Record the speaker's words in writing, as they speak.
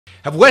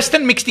Have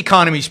Western mixed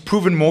economies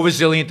proven more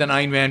resilient than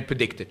Ayn Rand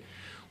predicted?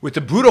 With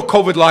the brutal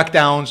COVID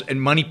lockdowns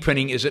and money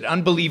printing, is it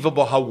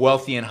unbelievable how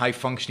wealthy and high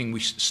functioning we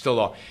still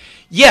are?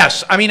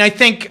 Yes, I mean, I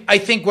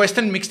think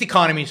Western mixed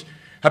economies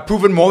have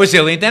proven more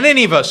resilient than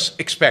any of us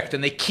expect,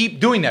 and they keep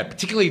doing that,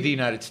 particularly the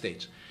United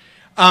States.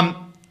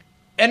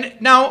 And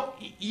now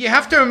you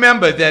have to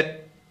remember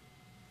that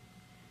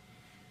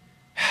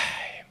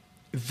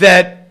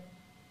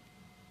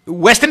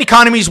Western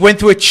economies went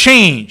through a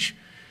change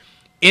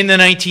in the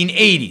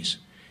 1980s.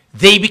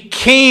 They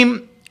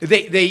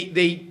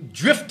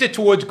drifted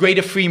towards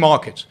greater free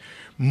markets,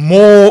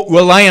 more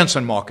reliance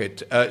on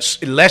market,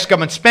 less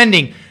government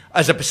spending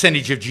as a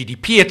percentage of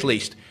GDP at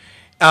least.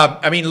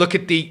 I mean, look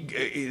at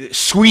the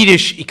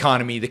Swedish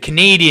economy, the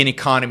Canadian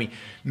economy.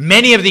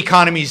 Many of the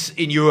economies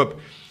in Europe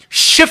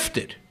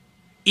shifted.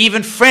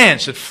 Even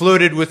France, that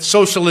flirted with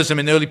socialism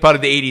in the early part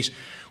of the 80s,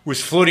 was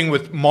flirting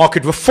with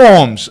market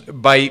reforms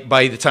by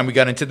the time we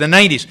got into the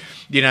 90s.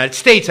 The United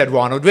States had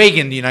Ronald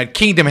Reagan. The United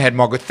Kingdom had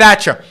Margaret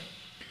Thatcher.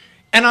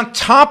 And on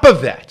top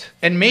of that,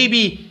 and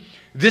maybe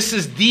this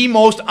is the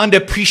most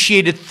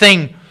underappreciated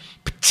thing,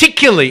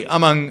 particularly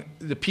among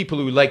the people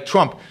who like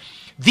Trump,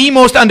 the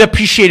most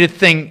underappreciated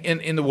thing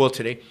in the world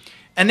today,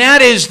 and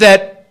that is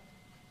that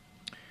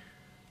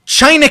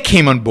China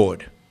came on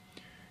board.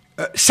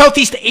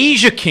 Southeast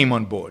Asia came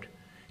on board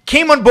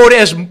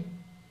as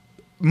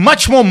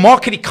much more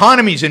market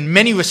economies in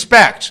many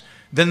respects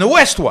than the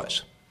West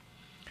was.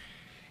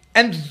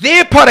 And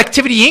their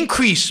productivity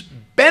increase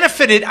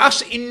benefited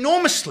us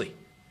enormously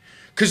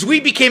because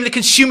we became the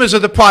consumers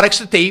of the products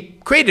that they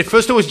created.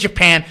 First it was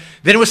Japan,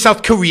 then it was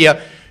South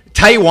Korea,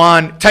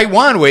 Taiwan,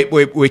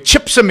 where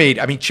chips are made.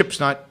 I mean, chips,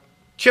 not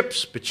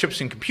chips, but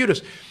chips in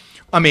computers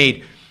are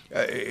made.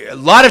 A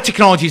lot of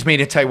technology is made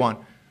in Taiwan.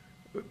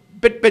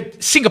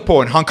 But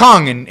Singapore and Hong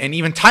Kong and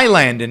even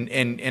Thailand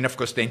and of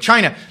course then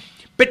China.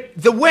 But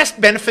the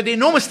West benefited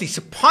enormously.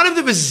 So part of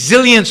the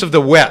resilience of the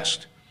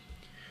West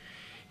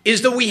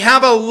is that we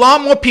have a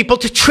lot more people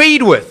to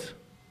trade with.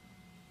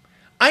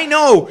 I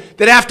know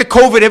that after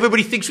COVID,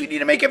 everybody thinks we need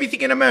to make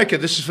everything in America.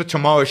 This is for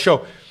tomorrow's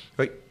show.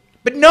 Right?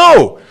 But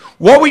no,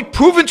 what we've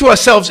proven to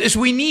ourselves is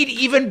we need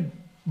even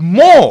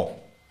more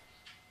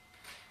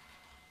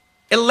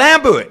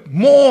elaborate,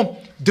 more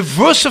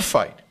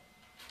diversified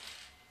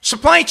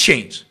supply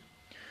chains.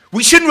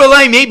 We shouldn't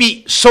rely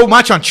maybe so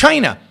much on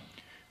China,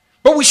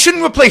 but we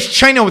shouldn't replace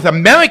China with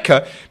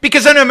America,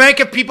 because in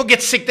America people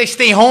get sick, they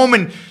stay home,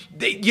 and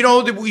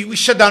we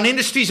shut down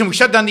industries and we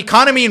shut down the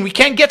economy and we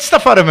can't get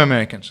stuff out of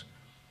Americans.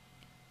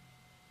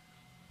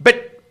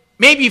 But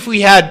maybe if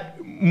we had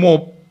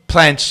more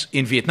plants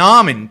in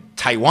Vietnam, in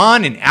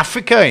Taiwan, in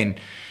Africa,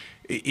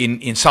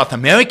 in South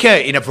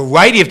America, in a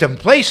variety of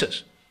different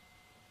places.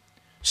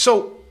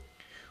 So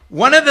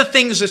one of the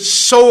things that's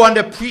so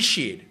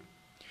underappreciated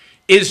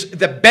is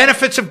the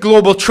benefits of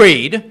global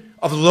trade,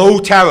 of low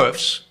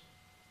tariffs,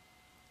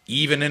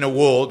 even in a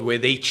world where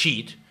they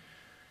cheat.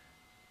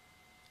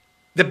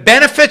 The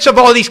benefits of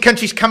all these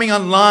countries coming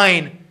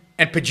online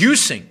and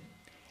producing,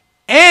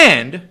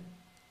 and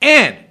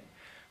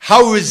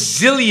how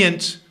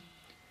resilient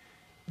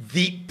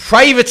the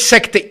private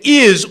sector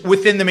is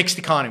within the mixed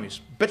economies.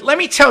 But let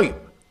me tell you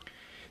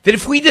that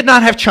if we did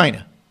not have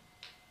China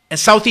and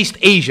Southeast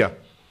Asia,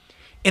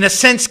 in a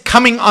sense,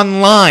 coming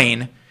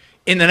online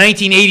in the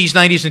 1980s,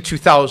 90s, and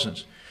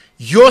 2000s,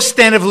 your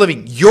standard of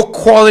living, your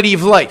quality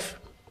of life,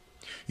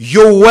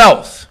 your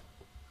wealth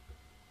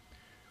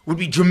would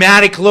be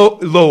dramatically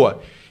lower.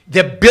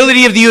 The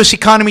ability of the U.S.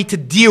 economy to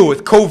deal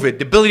with COVID,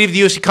 the ability of the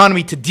U.S.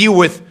 economy to deal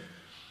with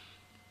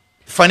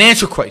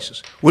financial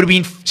crisis would have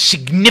been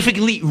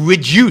significantly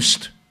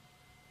reduced.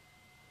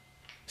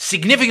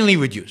 Significantly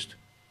reduced.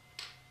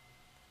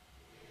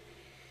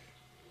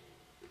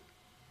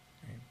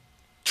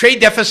 Trade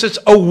deficits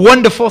are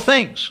wonderful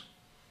things.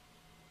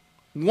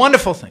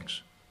 Wonderful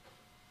things.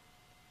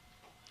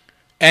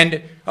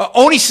 And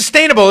only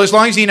sustainable as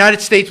long as the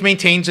United States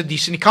maintains a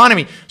decent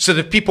economy so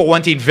that people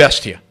want to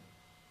invest here,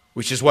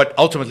 which is what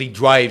ultimately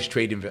drives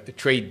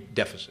trade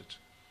deficits.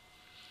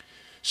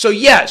 So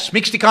yes,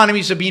 mixed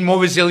economies have been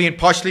more resilient,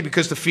 partially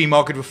because the free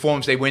market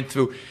reforms they went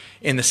through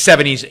in the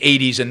 70s,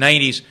 80s, and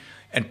 90s,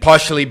 and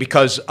partially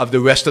because of the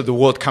rest of the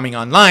world coming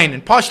online,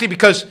 and partially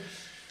because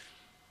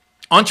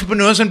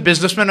entrepreneurs and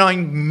businessmen are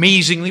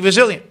amazingly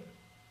resilient.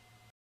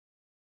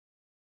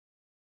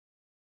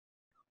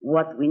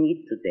 What we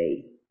need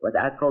today, what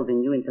I call the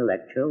new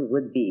intellectual,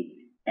 would be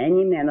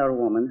any man or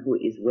woman who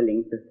is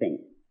willing to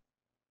think.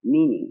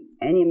 Meaning,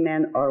 any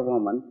man or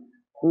woman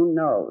who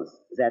knows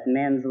that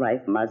man's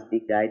life must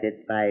be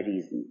guided by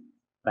reason,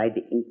 by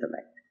the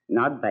intellect,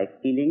 not by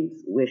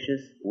feelings,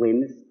 wishes,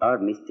 whims, or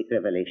mystic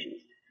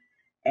revelations.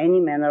 Any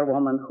man or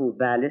woman who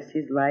values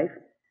his life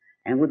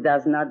and who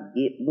does not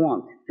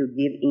want to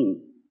give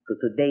in to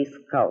today's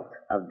cult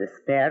of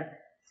despair,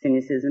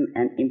 cynicism,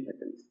 and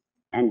impotence,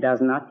 and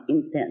does not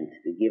intend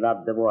to give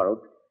up the world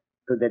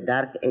to the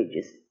dark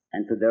ages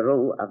and to the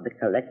rule of the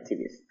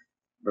collectivist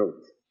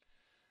brute.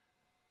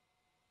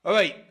 All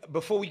right,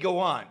 before we go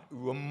on,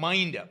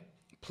 reminder,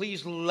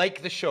 please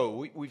like the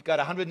show. We've got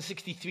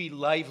 163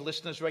 live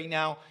listeners right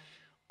now,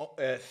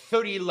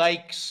 30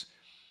 likes.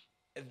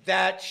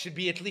 That should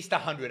be at least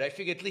 100. I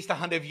figure at least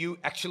 100 of you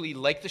actually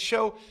like the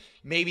show.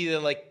 Maybe there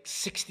are like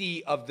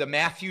 60 of the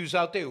Matthews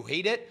out there who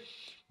hate it,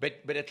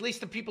 but at least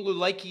the people who are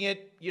liking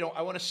it, you know,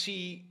 I want to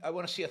see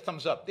a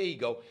thumbs up. There you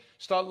go.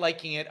 Start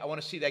liking it. I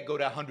want to see that go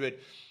to 100.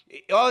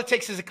 All it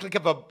takes is a click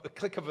of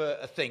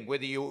a thing.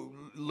 Whether you're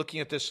looking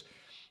at this,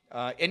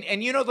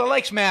 and you know, the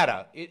likes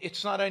matter.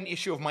 It's not an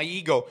issue of my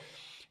ego.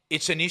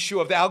 It's an issue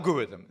of the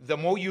algorithm. The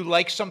more you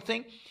like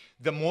something,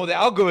 the more the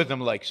algorithm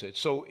likes it.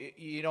 So,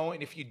 you know,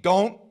 and if you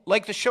don't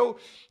like the show,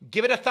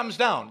 give it a thumbs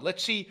down.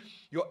 Let's see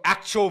your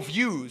actual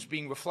views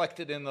being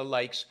reflected in the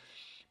likes.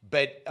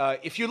 But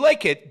if you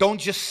like it, don't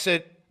just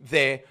sit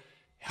there.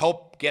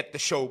 Help get the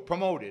show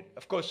promoted.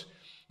 Of course,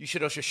 you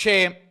should also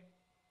share,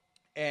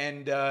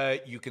 and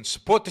you can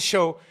support the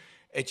show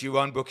at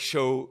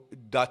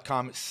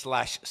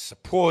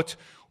JaronBrookShow.com/support,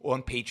 or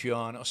on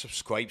Patreon or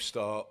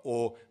Subscribestar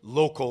or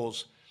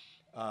Locals.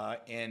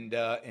 And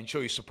show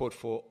your support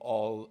for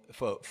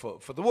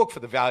the work, for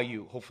the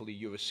value hopefully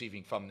you're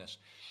receiving from this.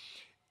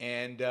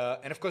 And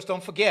of course,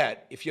 don't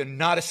forget, if you're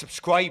not a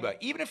subscriber,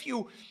 even if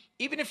you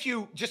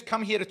just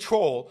come here to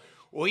troll,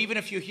 or even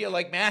if you're here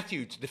like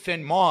Matthew to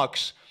defend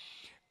Marx,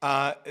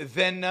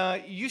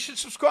 then you should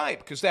subscribe,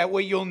 because that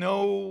way you'll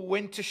know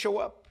when to show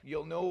up.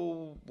 You'll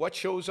know what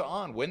shows are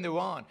on, when they're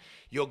on.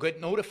 You'll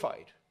get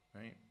notified,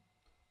 right?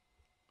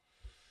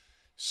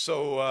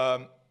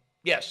 So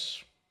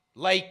yes,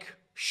 like,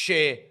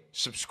 share,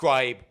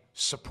 subscribe,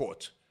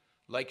 support.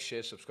 Like,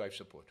 share, subscribe,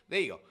 support. There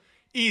you go.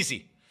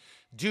 Easy.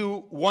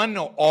 Do one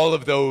or all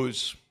of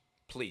those,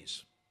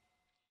 please.